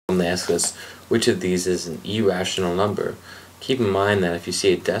ask us, which of these is an irrational number? Keep in mind that if you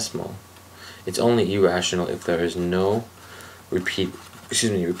see a decimal, it's only irrational if there is no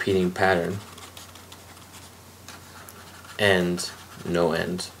repeating pattern and no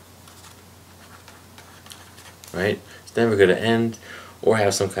end. Right? It's never going to end or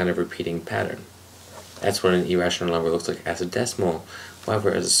have some kind of repeating pattern. That's what an irrational number looks like as a decimal.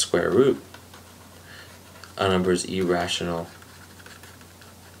 However, as a square root, a number is irrational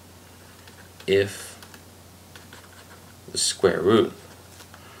if the square root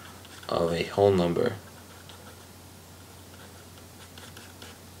of a whole number,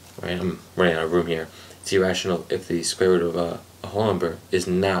 right? I'm running out of room here. It's irrational if the square root of a whole number is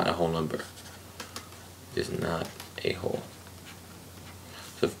not a whole number. Is not a whole.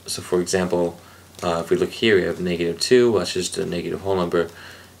 So for example, if we look here, we have -2. Well, that's just a negative whole number.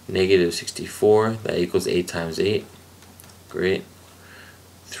 -64, that equals 8 times 8. Great.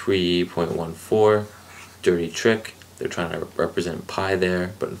 3.14, dirty trick. They're trying to represent pi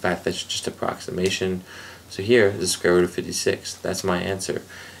there, but in fact that's just approximation. So here is the square root of 56. That's my answer.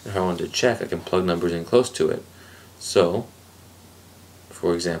 And if I wanted to check, I can plug numbers in close to it. So,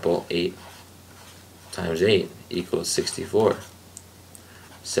 for example, 8 times 8 equals 64.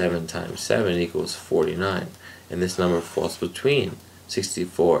 7 times 7 equals 49. And this number falls between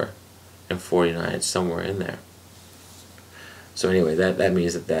 64 and 49. It's somewhere in there. So anyway, that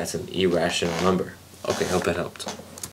means that that's an irrational number. Okay, I hope that helped.